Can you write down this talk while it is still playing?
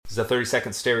This is a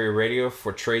 30-second stereo radio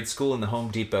for trade school in the Home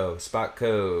Depot. Spot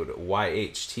code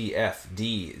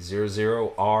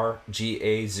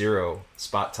YHTFD00RGA0.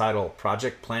 Spot title,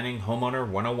 Project Planning Homeowner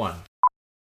 101.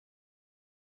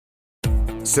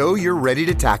 So you're ready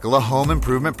to tackle a home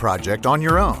improvement project on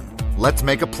your own. Let's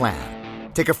make a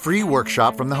plan. Take a free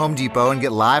workshop from the Home Depot and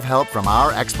get live help from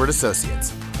our expert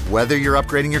associates. Whether you're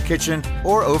upgrading your kitchen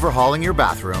or overhauling your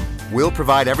bathroom, we'll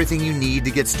provide everything you need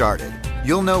to get started.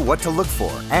 You'll know what to look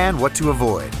for and what to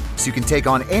avoid, so you can take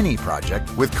on any project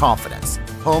with confidence.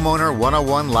 Homeowner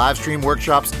 101 live stream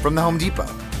workshops from the Home Depot.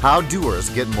 How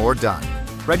doers get more done.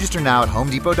 Register now at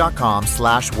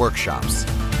homedepot.com/workshops.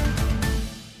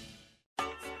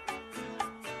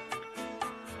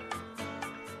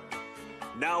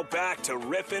 Now back to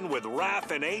Riffin' with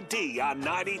Raph and AD on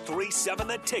 93.7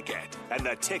 The Ticket and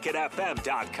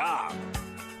theticketfm.com.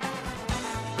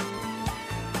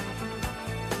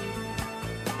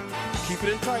 Keep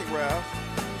it in tight, Raph.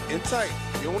 In tight.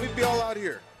 You don't need to be all out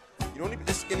here. You don't need to be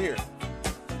just in here.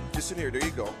 Just in here. There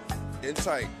you go. In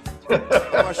tight. I'm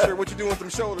not sure what you're doing with them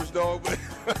shoulders, dog. But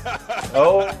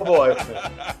oh, boy.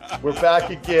 We're back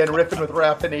again, riffing with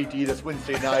Raph and AD this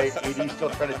Wednesday night. AD's still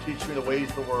trying to teach me the ways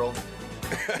of the world.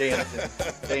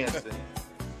 Dancing.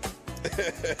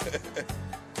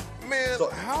 Man, so,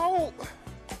 how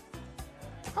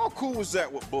cool was that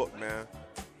with Book, man?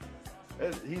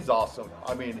 He's awesome.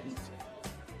 I mean, he's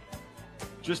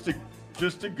just a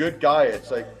good guy.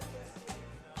 It's like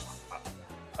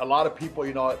a lot of people,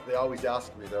 you know, they always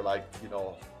ask me, they're like, you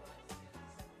know,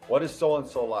 what is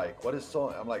so-and-so like? What is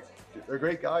so, I'm like, they're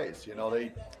great guys, you know,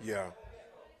 yeah.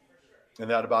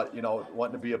 And that about, you know,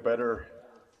 wanting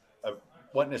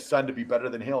his son to be better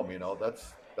than him, you know,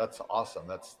 that's awesome.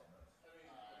 That's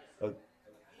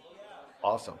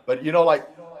awesome. But, you know, like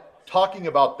talking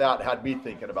about that had me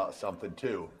thinking about something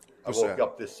too. I woke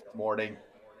up this morning.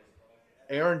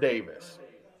 Aaron Davis,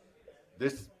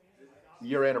 this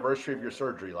year anniversary of your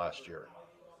surgery last year.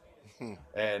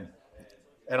 And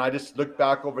I just looked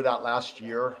back over that last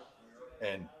year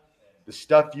and the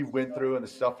stuff you went through and the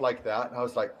stuff like that. And I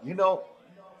was like, you know,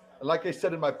 like I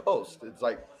said in my post, it's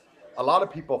like a lot of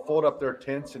people fold up their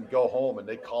tents and go home and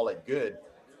they call it good.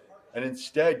 And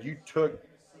instead you took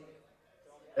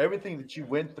everything that you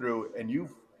went through and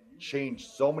you've changed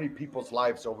so many people's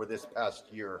lives over this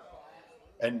past year.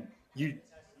 And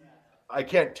I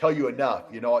can't tell you enough,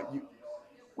 you know,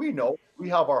 we know we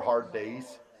have our hard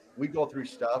days, we go through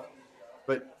stuff,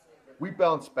 but we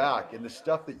bounce back. And the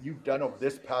stuff that you've done over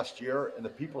this past year and the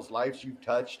people's lives you've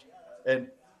touched, and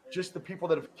just the people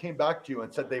that have came back to you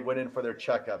and said they went in for their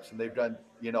checkups and they've done,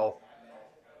 you know,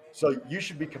 so you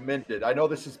should be commended. I know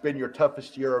this has been your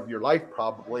toughest year of your life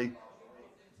probably,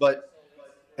 but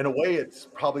in a way it's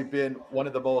probably been one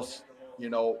of the most, you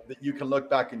know, that you can look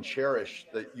back and cherish,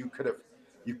 that you could have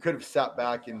sat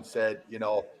back and said, you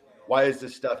know, why is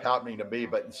this stuff happening to me?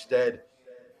 But instead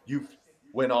you've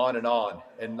went on.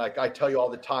 And like I tell you all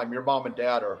the time, your mom and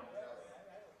dad are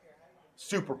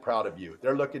super proud of you.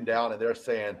 They're looking down and they're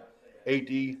saying,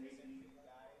 AD,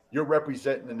 you're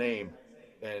representing the name.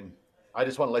 And I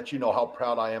just want to let you know how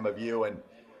proud I am of you and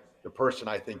the person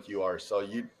I think you are. So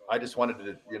I just wanted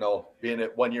to, you know, be in a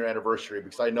 1 year anniversary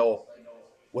because I know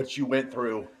what you went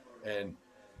through. And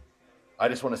I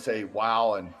just want to say,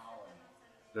 wow. And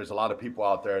there's a lot of people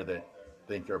out there that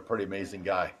think you're a pretty amazing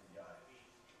guy.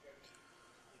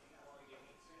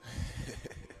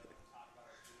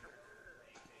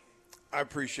 I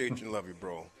appreciate you and love you,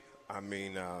 bro. I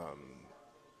mean,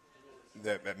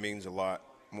 that means a lot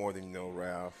more than you know,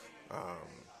 Raph.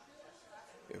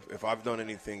 If I've done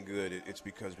anything good, it's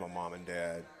because my mom and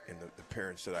dad and the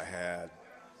parents that I had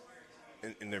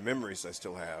and their memories I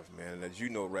still have, man. And as you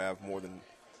know, Raph, more than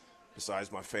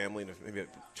besides my family and maybe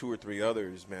 2 or 3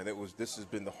 others, man, this has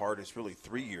been the hardest, really,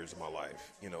 3 years of my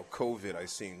life. You know, COVID, I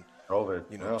seen,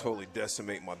 totally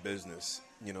decimate my business.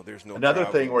 You know, there's no another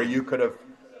thing where you could have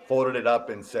folded it up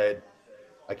and said,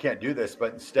 I can't do this,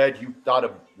 but instead you thought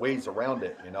of ways around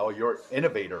it. You know, you're an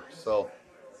innovator. So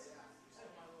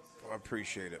I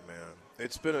appreciate it, man.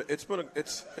 It's been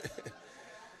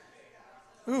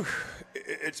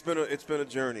a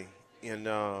journey. And,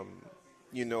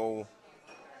 you know,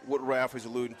 what Raph was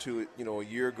alluding to, you know, a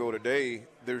year ago today,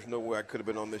 there's no way I could have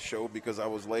been on this show because I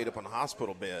was laid up in a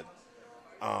hospital bed.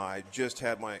 I just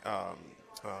had my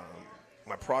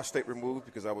prostate removed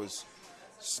because I was,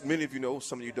 many of you know,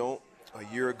 some of you don't. A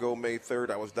year ago, May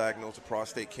 3rd, I was diagnosed with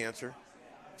prostate cancer.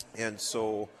 And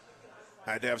so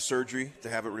I had to have surgery to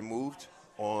have it removed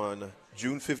on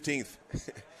June 15th,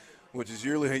 which is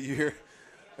nearly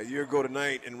a a year ago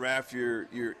tonight, and Raph,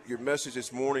 your message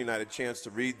this morning, I had a chance to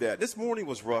read that. This morning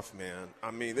was rough, man. I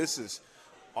mean, this is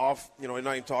off, not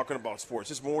even talking about sports.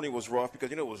 This morning was rough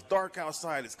because, it was dark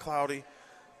outside, it's cloudy.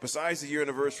 Besides the year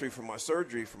anniversary for my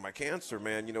surgery, for my cancer,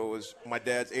 man, it was my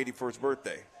dad's 81st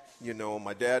birthday.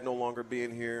 My dad no longer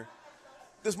being here.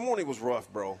 This morning was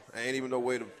rough, bro. I ain't even no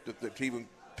way to even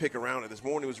pick around it. This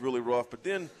morning was really rough. But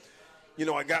then,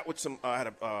 I got with I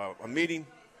had a meeting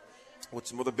with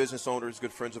some other business owners,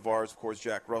 good friends of ours, of course,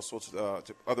 Jack Russell, to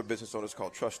other business owners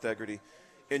called Trust Integrity.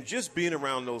 And just being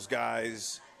around those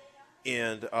guys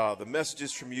and the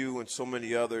messages from you and so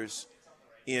many others,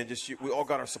 and we all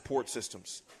got our support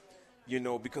systems,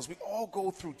 because we all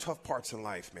go through tough parts in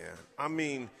life, man. I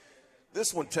mean,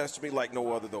 this one tested me like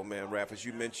no other, though, man, Raph. As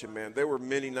you mentioned, man, there were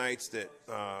many nights that,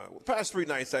 the past 3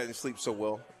 nights I didn't sleep so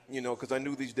well, because I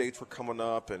knew these dates were coming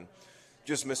up and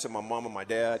just missing my mom and my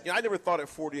dad. I never thought at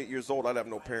 48 years old I'd have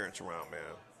no parents around, man.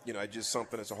 It's just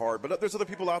something that's hard. But there's other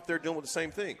people out there dealing with the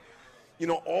same thing.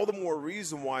 All the more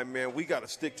reason why, man, we got to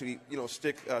stick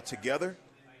together.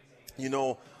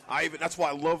 That's why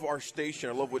I love our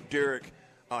station. I love what Derek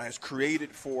has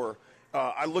created for.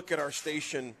 I look at our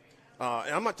station,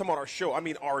 and I'm not talking about our show. I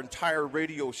mean our entire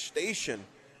radio station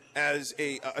as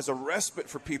a respite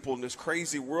for people in this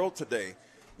crazy world today.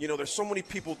 There's so many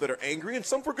people that are angry, and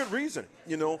some for good reason.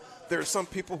 There are some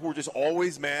people who are just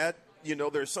always mad.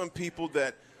 There's some people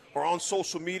that are on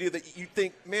social media that you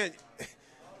think, man,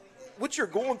 what you're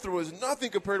going through is nothing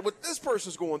compared to what this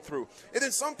person's going through. And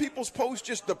then some people's posts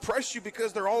just depress you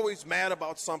because they're always mad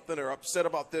about something or upset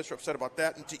about this or upset about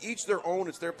that. And to each their own,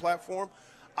 it's their platform.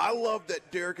 I love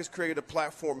that Derek has created a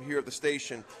platform here at the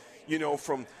station,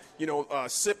 from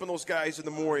sipping those guys in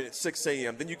the morning at 6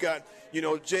 a.m. Then you got,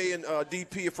 Jay and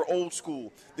DP for old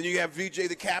school. Then you have VJ,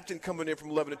 the captain, coming in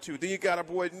from 11 to 2. Then you got our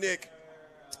boy Nick,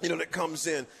 that comes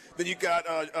in. Then you got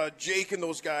Jake and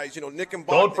those guys, Nick and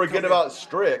Bach. Don't forget about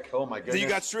Strick. Oh, my goodness. Then you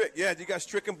got Strick. Yeah, you got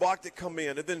Strick and Bach that come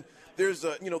in. And then there's,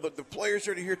 the players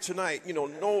that are here tonight,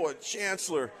 Noah,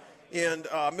 Chancellor, and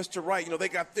Mr. Wright. They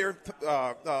got their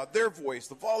voice,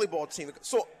 the volleyball team.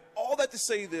 So all that to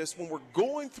say this, when we're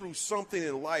going through something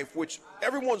in life, which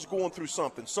everyone's going through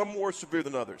something, some more severe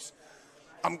than others,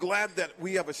 I'm glad that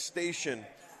we have a station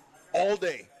all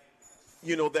day,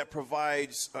 that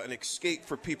provides an escape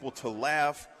for people to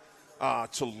laugh,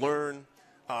 to learn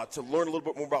a little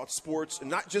bit more about sports, and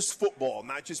not just football,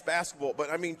 not just basketball,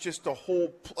 but I mean just a whole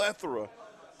plethora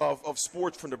of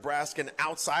sports from Nebraska and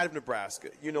outside of Nebraska.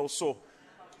 So,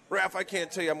 Raph, I can't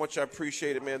tell you how much I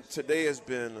appreciate it, man. Today has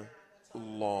been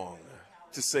long,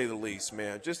 to say the least,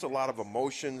 man. Just a lot of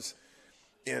emotions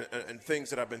and things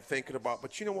that I've been thinking about.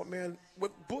 But you know what, man?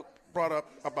 What Book brought up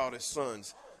about his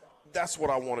sons, that's what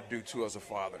I want to do, too, as a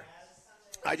father.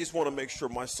 I just want to make sure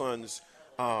my sons,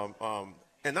 and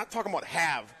not talking about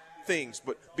have things,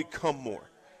 but become more.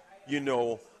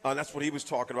 That's what he was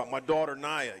talking about. My daughter,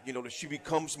 Naya, that she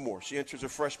becomes more. She enters her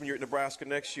freshman year at Nebraska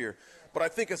next year. But I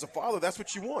think as a father, that's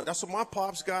what you want. That's what my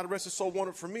pops, God rest his soul,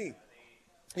 wanted for me.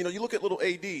 You look at little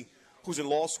AD, who's in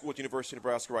law school at the University of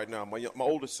Nebraska right now, my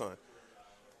oldest son.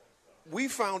 We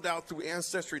found out through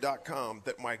Ancestry.com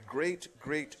that my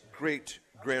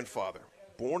great-great-great-grandfather,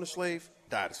 born a slave,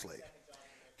 died a slave.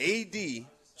 AD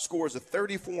scores a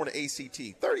 34 on the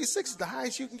ACT. 36 is the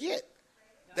highest you can get.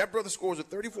 That brother scores a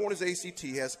 34 on his ACT,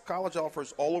 has college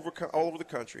offers all over the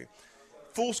country,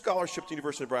 full scholarship to the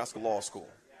University of Nebraska Law School.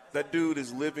 That dude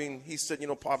is living, he said,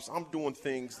 Pops, I'm doing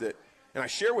things that, and I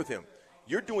share with him,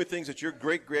 you're doing things that your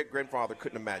great-great-grandfather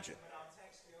couldn't imagine.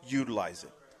 Utilize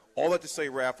it. All that to say,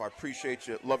 Raph, I appreciate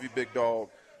you. Love you, big dog.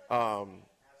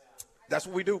 That's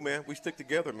what we do, man. We stick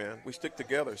together, man. We stick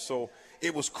together. So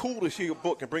it was cool to hear your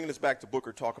book and bringing this back to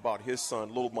Booker, talk about his son,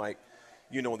 little Mike,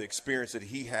 the experience that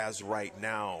he has right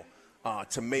now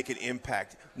to make an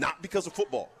impact, not because of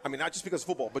football. I mean, not just because of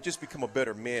football, but just become a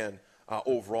better man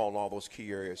overall in all those key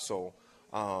areas. So,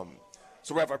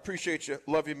 Raph, I appreciate you.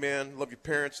 Love you, man. Love your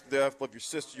parents to death. Love your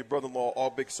sister, your brother-in-law, all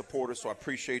big supporters. So I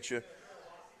appreciate you.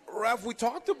 Raph, we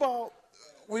talked about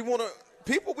we caught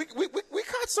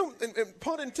some, and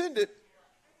pun intended,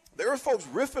 there were folks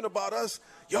riffing about us.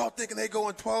 Y'all thinking they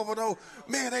going 12-0.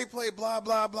 Man, they play blah,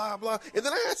 blah, blah, blah. And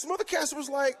then I had some other cast that was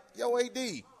like, yo, AD,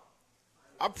 I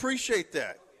appreciate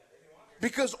that.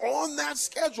 Because on that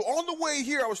schedule, on the way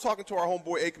here, I was talking to our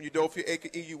homeboy, Akam Udofia.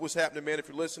 Akam EU, what's happening, man, if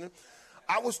you're listening?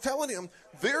 I was telling him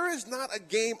there is not a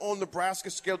game on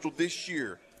Nebraska's schedule this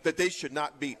year that they should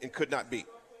not beat and could not beat.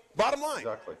 Bottom line.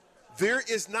 Exactly. There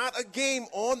is not a game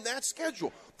on that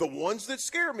schedule. The ones that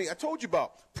scare me, I told you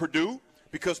about. Purdue,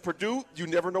 because Purdue, you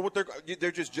never know what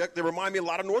they're just, they remind me a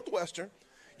lot of Northwestern.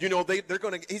 He's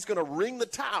going to wring the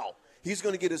towel. He's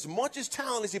going to get as much as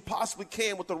talent as he possibly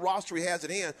can with the roster he has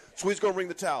at hand, so he's going to ring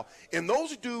the towel. And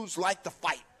those dudes like to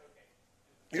fight.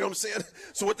 You know what I'm saying?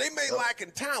 So what they may lack in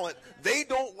talent, they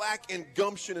don't lack in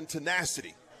gumption and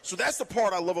tenacity. So that's the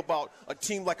part I love about a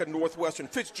team like a Northwestern.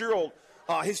 Fitzgerald,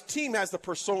 his team has the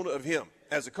persona of him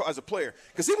as a player,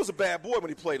 because he was a bad boy when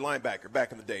he played linebacker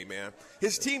back in the day, man.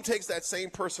 His team takes that same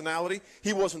personality.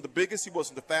 He wasn't the biggest, he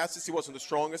wasn't the fastest, he wasn't the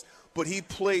strongest, but he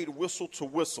played whistle to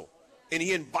whistle, and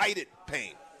he invited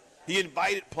pain. He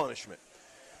invited punishment.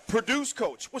 Purdue's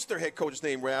coach, what's their head coach's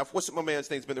name, Raph? What's my man's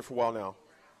name? He's been there for a while now.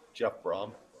 Jeff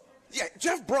Brom. Yeah,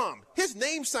 Jeff Brom. His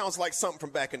name sounds like something from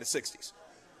back in the 60s.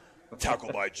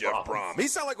 Tackled by Jeff Brom. He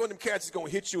sounds like one of them cats that's going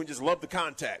to hit you and just love the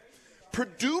contact.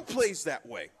 Purdue plays that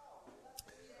way.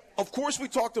 Of course, we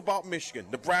talked about Michigan.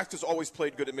 Nebraska's always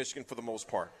played good at Michigan for the most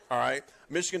part. All right,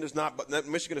 Michigan does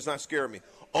not scare me.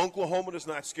 Oklahoma does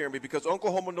not scare me because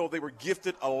Oklahoma know they were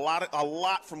gifted a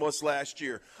lot from us last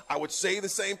year. I would say the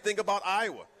same thing about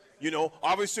Iowa. You know,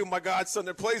 obviously my godson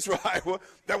that plays for Iowa,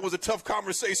 that was a tough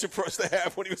conversation for us to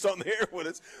have when he was on the air with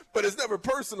us. But it's never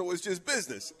personal. It's just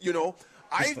business. You know,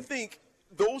 I think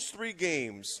those three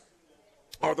games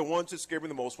are the ones that scare me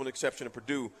the most, with the exception of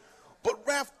Purdue. But,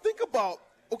 Raph, think about,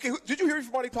 okay, did you hear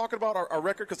everybody talking about our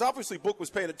record? Because obviously Book was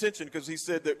paying attention because he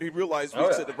said that he realized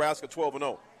we said Nebraska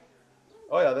 12-0.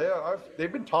 Oh, yeah,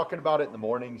 they've been talking about it in the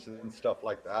mornings and stuff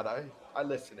like that. I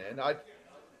listen in.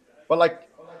 But, like,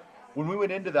 when we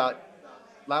went into that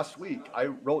last week, I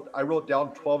wrote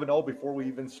down 12-0 before we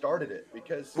even started it,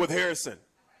 because with Harrison,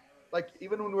 like,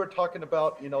 even when we were talking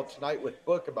about, you know, tonight with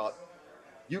Book about,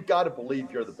 you got to believe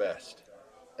you're the best,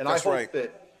 and that's I hope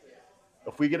that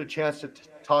if we get a chance to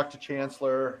talk to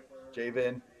Chancellor,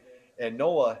 Javen, and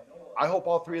Noah, I hope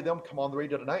all three of them come on the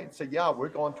radio tonight and say, yeah, we're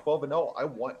going 12-0. I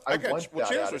want that.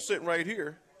 Chancellor's sitting right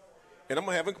here, and I'm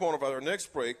gonna have him come on over our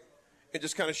next break and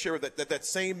just kind of share that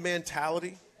same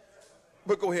mentality.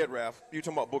 But go ahead, Raph. You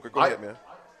talking about Booker. Go ahead, man.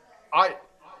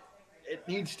 It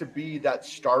needs to be that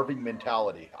starving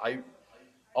mentality.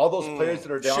 All those players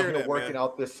that are down here working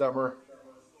out this summer,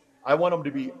 I want them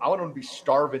to be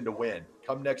starving to win.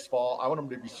 Come next fall, I want them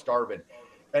to be starving.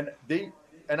 And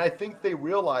I think they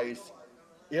realize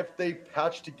if they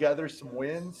patch together some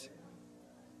wins,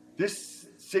 this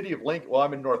city of Lincoln, well,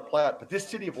 I'm in North Platte, but this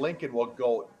city of Lincoln will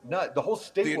go nuts. The whole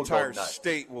state will go nuts. The entire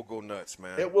state will go nuts,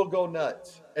 man. It will go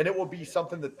nuts. And it will be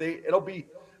something that it'll be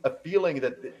a feeling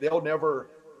that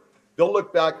they'll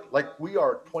look back like we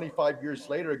are 25 years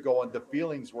later going, the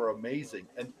feelings were amazing.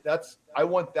 And I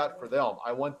want that for them.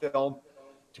 I want them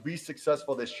to be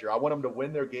successful this year. I want them to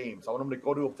win their games. I want them to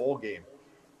go to a bowl game.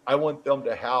 I want them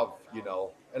to have, you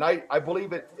know, and I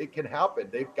believe it can happen.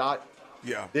 They've got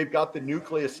the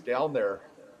nucleus down there.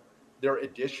 Their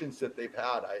additions that they've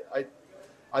had,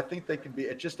 I think they can be.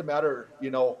 It's just a matter,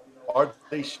 you know, are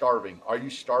they starving? Are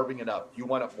you starving enough? You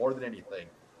want it more than anything.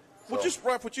 Well, just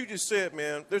Raph, what you just said,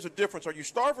 man, there's a difference. Are you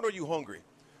starving or are you hungry?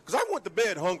 Because I went to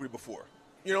bed hungry before.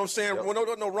 You know what I'm saying? Yep. When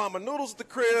no ramen noodles at the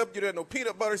crib, you had no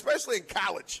peanut butter, especially in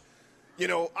college. You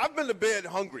know, I've been to bed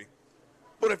hungry.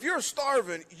 But if you're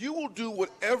starving, you will do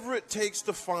whatever it takes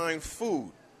to find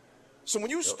food. So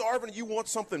when you're starving and you want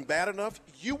something bad enough,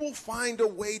 you will find a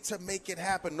way to make it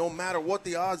happen no matter what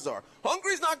the odds are.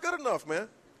 Hungry's not good enough, man.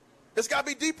 It's got to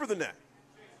be deeper than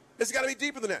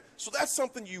that. So that's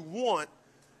something you want,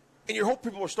 and you hope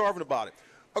people are starving about it.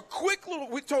 A quick little,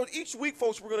 we told each week,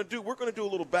 folks, we're going to do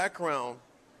a little background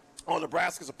on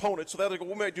Nebraska's opponent. So that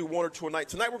we might do one or two a night.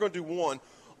 Tonight we're going to do one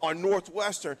on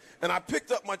Northwestern, and I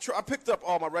picked up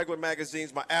all my regular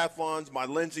magazines, my Athlons, my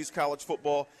Lindsay's College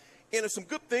Football. And there's some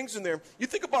good things in there. You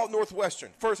think about Northwestern,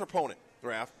 first opponent,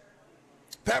 Raph.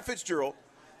 Pat Fitzgerald,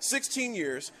 16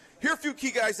 years. Here are a few key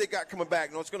guys they got coming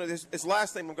back. No, his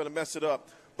last name, I'm going to mess it up.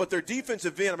 But their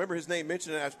defensive end, I remember his name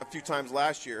mentioned a few times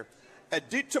last year,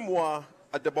 Adetomiwa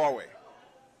Adebawe.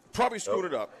 Probably screwed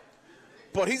it up.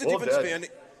 But he's a defensive end.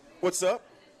 What's up?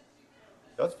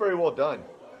 That's very well done.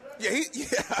 Yeah,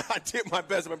 I did my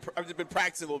best. I've just been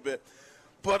practicing a little bit.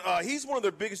 But he's one of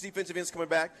their biggest defensive ends coming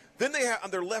back. Then they have on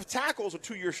their left tackle is a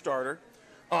 2-year starter.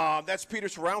 That's Peter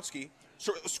Skorkanowski.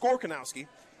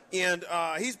 And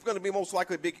he's going to be most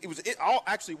likely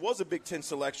actually was a Big Ten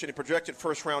selection and projected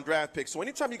first-round draft pick. So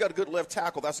anytime you got a good left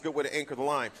tackle, that's a good way to anchor the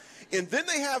line. And then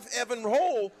they have Evan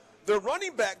Hull, their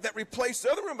running back that replaced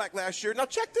the other running back last year. Now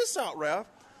check this out, Ralph.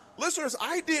 Listeners,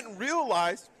 I didn't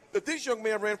realize that this young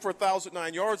man ran for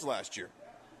 1,009 yards last year.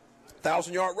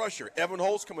 1,000-yard rusher. Evan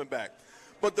Hull's coming back.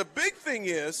 But the big thing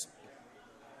is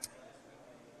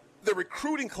the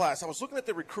recruiting class. I was looking at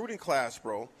the recruiting class,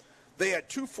 bro. They had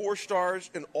 2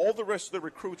 4-stars, and all the rest of the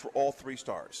recruits were all 3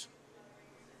 stars.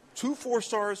 2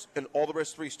 4-stars, and all the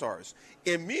rest 3 stars.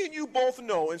 And me and you both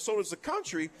know, and so does the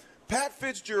country, Pat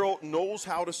Fitzgerald knows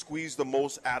how to squeeze the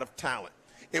most out of talent.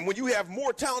 And when you have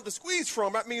more talent to squeeze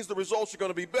from, that means the results are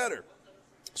going to be better.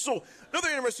 So another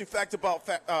interesting fact about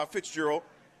Fitzgerald,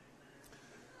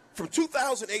 from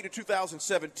 2008 to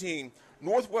 2017,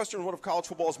 Northwestern, one of college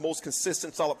football's most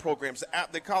consistent, solid programs.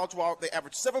 They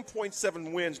averaged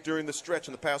 7.7 wins during the stretch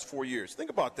in the past 4 years. Think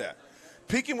about that.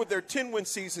 Peaking with their 10-win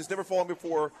seasons, never falling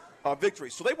before victory.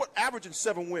 So they were averaging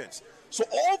 7 wins. So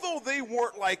although they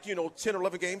weren't like, 10 or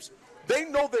 11 games, they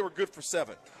know they were good for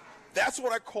 7. That's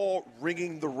what I call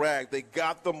wringing the rag. They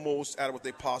got the most out of what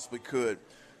they possibly could.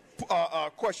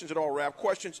 Questions at all, Rav?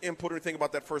 Questions, input, or anything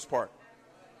about that first part?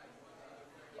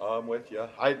 I'm with you.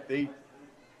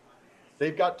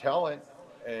 They've got talent,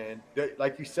 and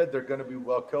like you said, they're going to be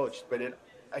well coached. But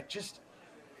I just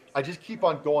keep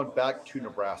on going back to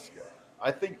Nebraska.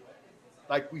 I think,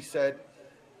 like we said,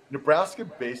 Nebraska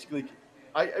basically.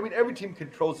 I mean, every team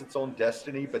controls its own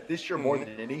destiny, but this year more than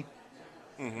any,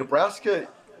 Nebraska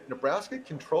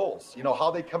controls.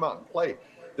 How they come out and play.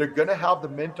 They're going to have the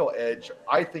mental edge,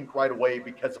 I think, right away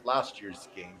because of last year's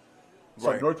game.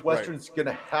 So Northwestern's going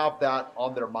to have that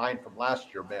on their mind from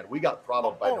last year, man. We got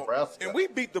throttled by Nebraska. And we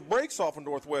beat the brakes off of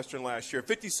Northwestern last year,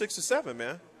 56-7,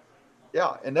 man.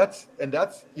 Yeah, and that's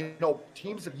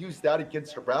teams have used that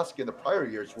against Nebraska in the prior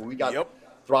years where we got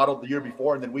throttled the year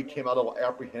before, and then we came out a little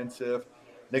apprehensive.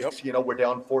 Next, we're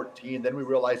down 14. Then we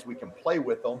realize we can play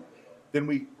with them. Then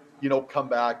we, come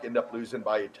back, end up losing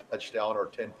by a touchdown or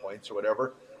 10 points or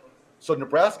whatever. So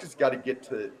Nebraska's got to get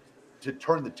to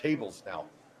turn the tables now.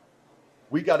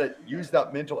 We got to use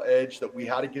that mental edge that we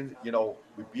had against,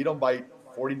 we beat them by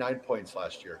 49 points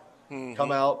last year.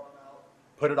 Come out,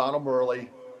 put it on them early,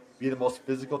 be the most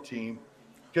physical team.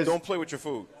 Don't play with your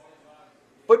food.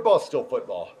 Football's still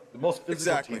football. The most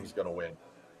physical team's going to win.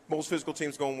 Most physical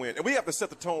team's going to win. And we have to set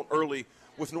the tone early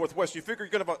with Northwestern. You figure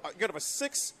you're going to have a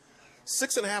 6.5,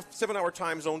 7-hour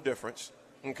time zone difference,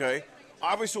 okay?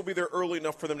 Obviously, we'll be there early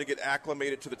enough for them to get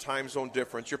acclimated to the time zone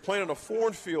difference. You're playing on a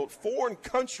foreign field, foreign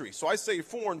country. So I say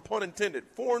foreign, pun intended.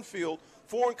 Foreign field,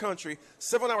 foreign country,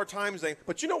 7-hour time zone.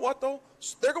 But you know what, though?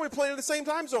 They're going to be playing in the same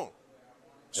time zone.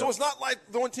 So it's not like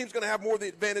the one team's going to have more of the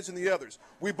advantage than the others.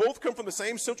 We both come from the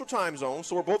same central time zone,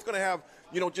 so we're both going to have,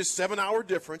 just 7-hour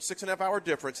difference, 6.5-hour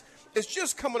difference. It's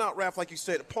just coming out, Raph, like you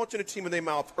said, punching a team in their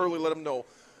mouth early, let them know,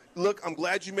 look, I'm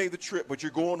glad you made the trip, but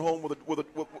you're going home with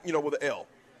an L.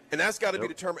 And that's got to be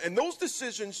determined. And those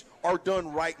decisions are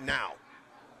done right now.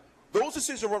 Those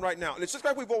decisions are run right now. And it's just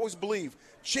like we've always believed.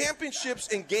 Championships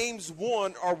and games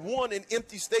won are won in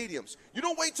empty stadiums. You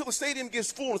don't wait till the stadium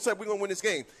gets full and say we're going to win this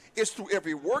game. It's through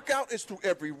every workout. It's through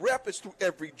every rep. It's through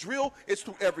every drill. It's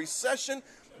through every session.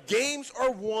 Games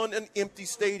are won in empty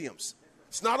stadiums.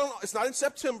 It's not in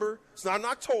September. It's not in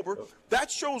October.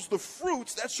 That shows the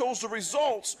fruits. That shows the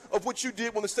results of what you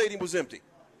did when the stadium was empty.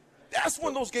 That's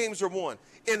when those games are won.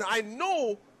 And I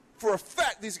know for a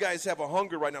fact these guys have a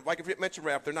hunger right now. Like if you mentioned,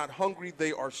 Raph, they're not hungry,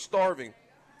 they are starving.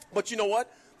 But you know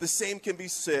what? The same can be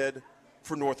said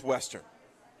for Northwestern.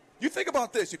 You think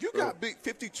about this. If you got beat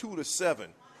 52-7,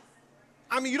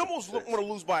 I mean, you'd almost want to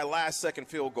lose by a last-second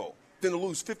field goal than to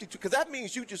lose 52. Because that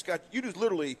means you just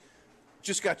literally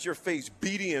got your face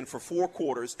beat in for 4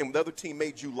 quarters and the other team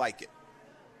made you like it.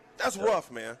 That's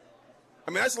rough, man. I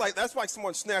mean, that's like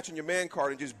someone snatching your man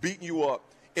card and just beating you up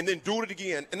and then doing it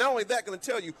again. And not only that, going to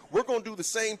tell you, we're going to do the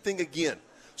same thing again.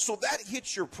 So that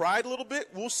hits your pride a little bit.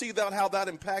 We'll see how that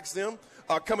impacts them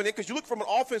coming in. Because you look from an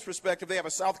offense perspective, they have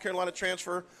a South Carolina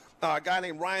transfer, a guy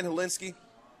named Ryan Helinski,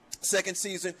 second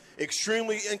season.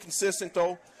 Extremely inconsistent,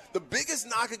 though. The biggest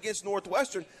knock against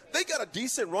Northwestern, they got a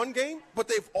decent run game, but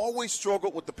they've always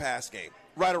struggled with the pass game.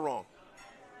 Right or wrong?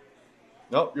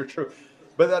 No, you're true.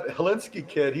 But that Helinski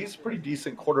kid, he's a pretty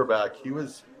decent quarterback. He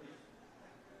was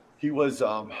he was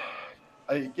the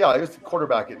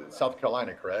quarterback at South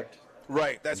Carolina, correct?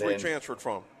 Right. That's where he transferred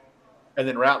from. And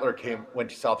then Rattler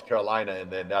went to South Carolina, and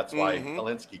then that's why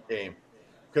Helinski came.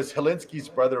 Because Helinski's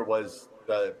brother was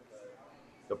the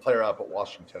player up at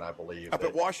Washington, I believe. Up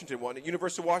at Washington, wasn't it?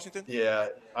 University of Washington? Yeah.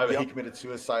 He committed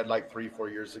suicide like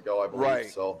 3-4 years ago, I believe. Right.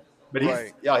 So, but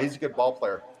he's a good ball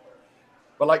player.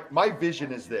 But like my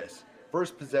vision is this.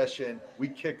 First possession, we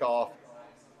kick off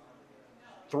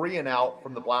 3 and out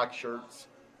from the black shirts,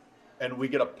 and we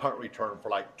get a punt return for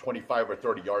like 25 or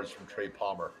 30 yards from Trey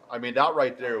Palmer. I mean, that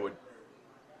right there would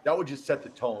just set the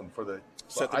tone for the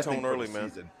early, man.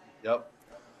 Season. Yep.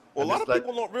 Well, a lot of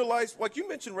people don't realize, like you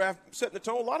mentioned, Raph, setting the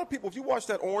tone. A lot of people, if you watch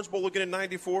that Orange Bowl again in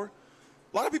 '94,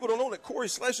 a lot of people don't know that Corey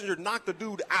Schlesinger knocked the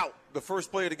dude out the first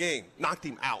play of the game. Knocked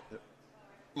him out.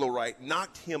 Lowright,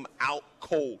 knocked him out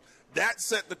cold. That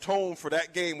set the tone for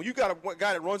that game. When you got a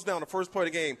guy that runs down the first play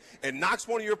of the game and knocks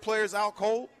one of your players out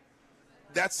cold,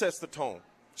 that sets the tone.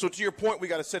 So to your point, we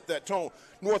got to set that tone.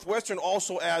 Northwestern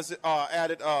also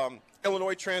added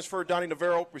Illinois transfer Donnie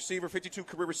Navarro, receiver, 52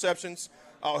 career receptions.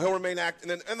 He'll remain active,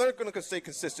 and they're going to stay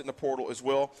consistent in the portal as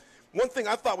well. One thing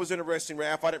I thought was interesting,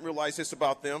 Raph, I didn't realize this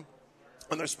about them.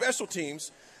 On their special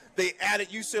teams, they added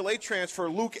UCLA transfer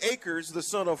Luke Akers, the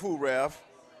son of who, Raph?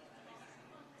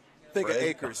 Think of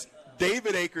Akers.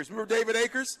 David Akers. Remember David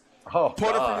Akers? Oh,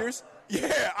 Punter for years?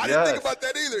 Yeah, I didn't think about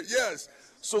that either. Yes.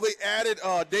 So they added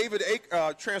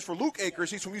transfer Luke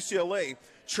Akers. He's from UCLA.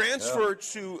 Transferred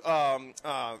to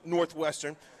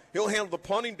Northwestern. He'll handle the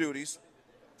punting duties.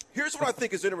 Here's what I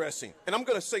think is interesting, and I'm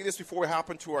going to say this before we hop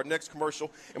into our next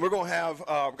commercial, and we're going to have,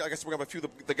 I guess we're going to have a few of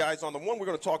the guys on. The one we're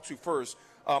going to talk to first,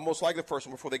 most likely the first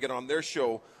one before they get on their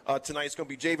show tonight, is going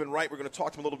to be Javen Wright. We're going to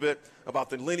talk to him a little bit about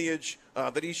the lineage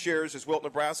that he shares as well at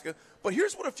Nebraska. But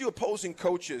here's what a few opposing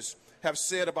coaches have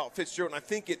said about Fitzgerald, and I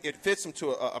think it fits him to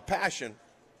a passion.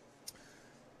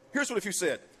 Here's what a few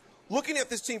said. Looking at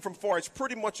this team from far, it's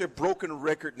pretty much a broken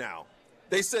record now.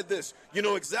 They said this, you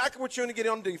know exactly what you're going to get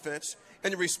on defense,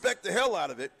 and you respect the hell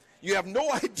out of it. You have no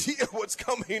idea what's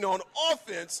coming on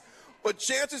offense, but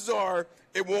chances are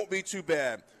it won't be too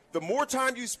bad. The more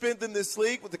time you spend in this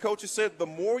league, what the coaches said, the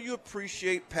more you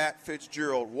appreciate Pat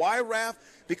Fitzgerald. Why, Raph?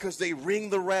 Because they wring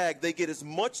the rag. They get as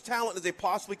much talent as they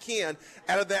possibly can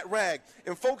out of that rag.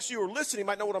 And folks, you are listening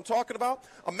might know what I'm talking about.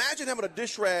 Imagine having a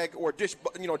dish rag or a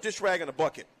dish rag in a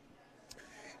bucket.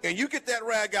 And you get that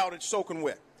rag out, it's soaking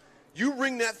wet. You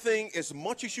wring that thing as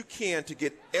much as you can to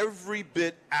get every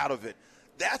bit out of it.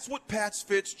 That's what Pat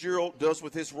Fitzgerald does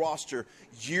with his roster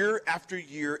year after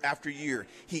year after year.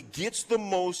 He gets the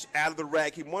most out of the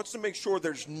rag. He wants to make sure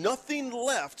there's nothing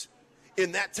left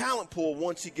in that talent pool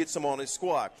once he gets them on his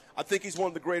squad. I think he's one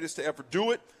of the greatest to ever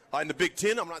do it. In the Big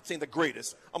Ten, I'm not saying the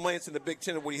greatest. I'm saying the Big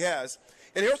Ten of what he has.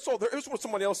 And here's what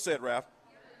somebody else said, Raph.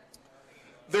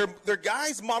 Their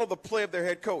guys model the play of their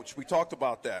head coach. We talked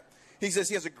about that. He says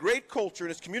he has a great culture in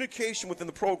his communication within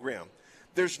the program.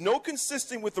 There's no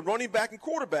consistency with the running back and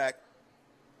quarterback,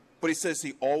 but he says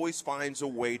he always finds a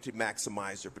way to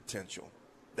maximize their potential.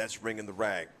 That's wringing the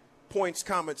rag. Points,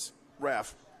 comments,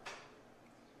 Raph?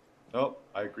 No,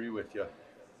 I agree with you.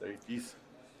 He's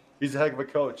a heck of a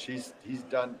coach. He's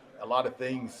done a lot of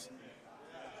things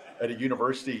at a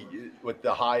university with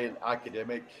the high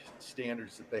academic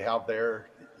standards that they have there.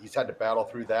 He's had to battle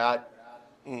through that.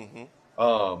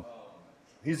 Mm-hmm.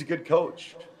 He's a good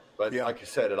coach, but like I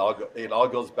said, it all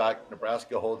goes back.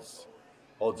 Nebraska holds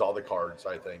all the cards,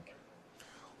 I think.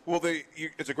 Well,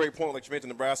 it's a great point. Like you made to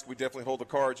Nebraska, we definitely hold the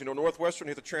cards. You know, Northwestern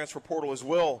hit the transfer portal as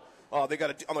well. They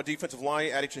got on the defensive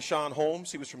line, added Sean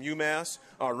Holmes. He was from UMass.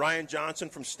 Ryan Johnson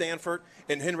from Stanford,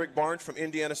 and Henrik Barnes from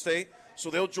Indiana State.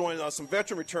 So they'll join some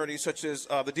veteran returnees, such as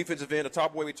the defensive end,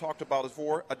 Atabwe we talked about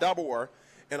before, Adabawar,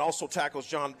 and also tackles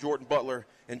Jordan Butler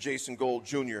and Jason Gold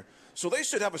Jr. So they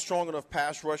should have a strong enough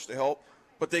pass rush to help,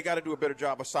 but they got to do a better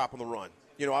job of stopping the run.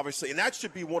 You know, obviously, and that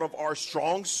should be one of our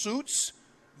strong suits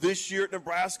this year at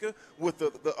Nebraska with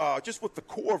just with the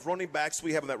core of running backs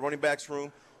we have in that running backs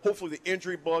room. Hopefully the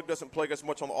injury bug doesn't plague us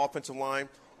much on the offensive line.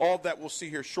 All of that we'll see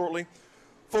here shortly.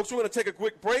 Folks, we're going to take a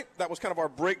quick break. That was kind of our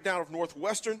breakdown of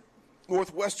Northwestern.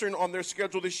 Northwestern on their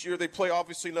schedule this year, they play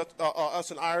obviously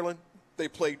us in Ireland. They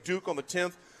play Duke on the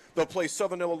 10th. They'll play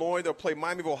Southern Illinois. They'll play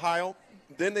Miami of Ohio.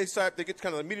 Then they get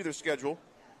kind of the meat of their schedule.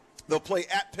 They'll play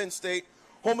at Penn State,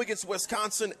 home against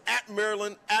Wisconsin, at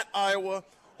Maryland, at Iowa,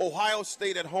 Ohio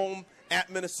State at home, at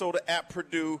Minnesota, at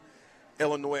Purdue,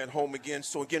 Illinois at home again.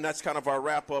 So, again, that's kind of our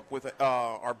wrap-up with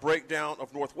our breakdown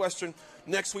of Northwestern.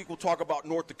 Next week we'll talk about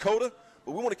North Dakota,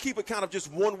 but we want to keep it kind of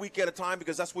just 1 week at a time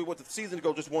because that's where we want the season to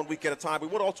go, just 1 week at a time. We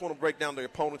would also want to break down their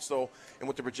opponents, though, and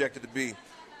what they're projected to be.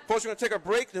 Folks, we're going to take our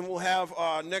break, and we'll have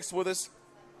next with us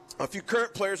a few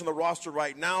current players on the roster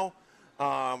right now.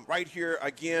 Right here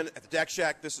again at the Dak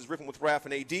Shack. This is Ripping with Raph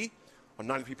and AD on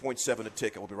 93.7 The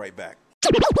Ticket. We'll be right back.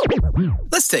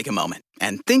 Let's take a moment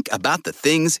and think about the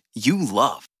things you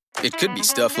love. It could be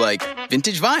stuff like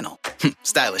vintage vinyl,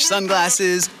 stylish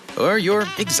sunglasses, or your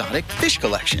exotic fish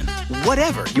collection.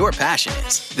 Whatever your passion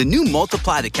is, the new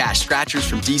Multiply the Cash Scratchers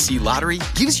from DC Lottery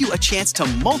gives you a chance to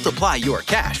multiply your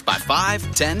cash by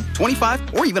 5, 10,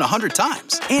 25, or even 100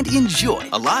 times. And enjoy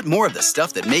a lot more of the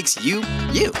stuff that makes you,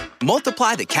 you.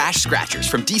 Multiply the Cash Scratchers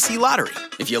from DC Lottery.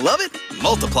 If you love it,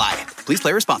 multiply it. Please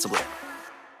play responsibly.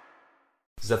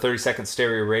 This is a 30-second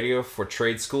stereo radio for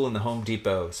trade school in the Home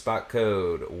Depot. Spot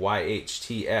code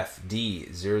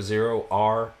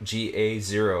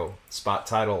YHTFD00RGA0. Spot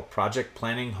title, Project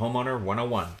Planning Homeowner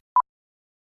 101.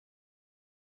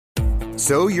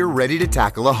 So you're ready to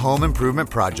tackle a home improvement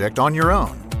project on your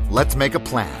own. Let's make a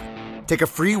plan. Take a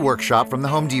free workshop from the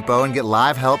Home Depot and get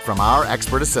live help from our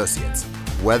expert associates.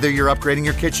 Whether you're upgrading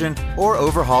your kitchen or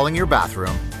overhauling your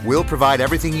bathroom, we'll provide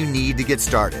everything you need to get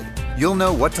started. You'll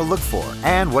know what to look for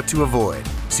and what to avoid,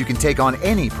 so you can take on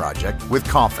any project with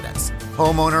confidence.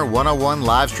 Homeowner 101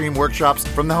 live stream workshops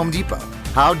from the Home Depot.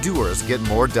 How doers get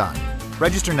more done.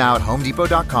 Register now at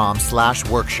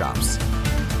homedepot.com/workshops.